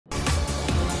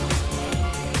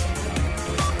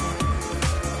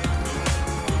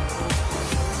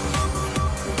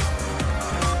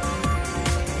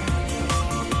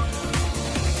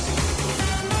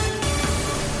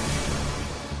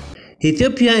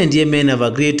Ethiopia and Yemen have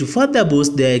agreed to further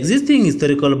boost their existing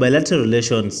historical bilateral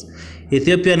relations.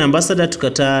 Ethiopian ambassador to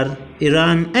Qatar,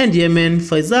 Iran and Yemen,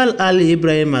 Faisal Ali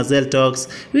Ibrahim Hazel talks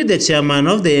with the chairman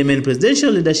of the Yemen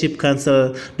Presidential Leadership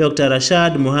Council, Dr.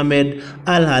 Rashad Mohammed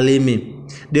Al-Halimi.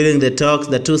 During the talks,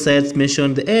 the two sides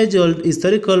mentioned the age-old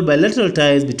historical bilateral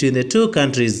ties between the two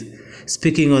countries.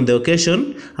 Speaking on the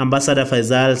occasion, Ambassador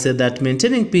Faisal said that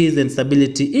maintaining peace and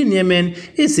stability in Yemen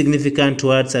is significant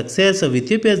towards success of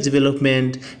Ethiopia's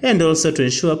development and also to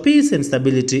ensure peace and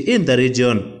stability in the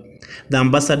region. The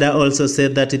ambassador also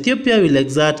said that Ethiopia will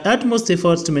exert utmost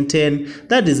efforts to maintain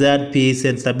the desired peace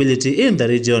and stability in the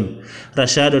region.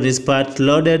 Rashad, on his part,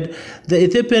 lauded the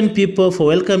Ethiopian people for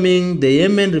welcoming the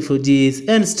Yemen refugees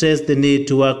and stressed the need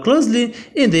to work closely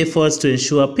in the efforts to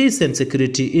ensure peace and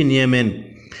security in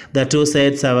Yemen. The two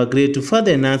sides have agreed to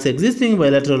further enhance existing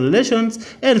bilateral relations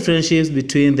and friendships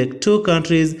between the two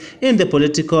countries in the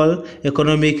political,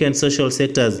 economic and social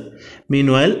sectors.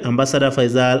 Meanwhile, Ambassador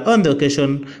Faisal on the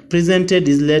occasion presented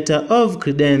his letter of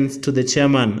credence to the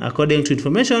chairman, according to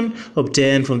information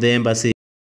obtained from the embassy.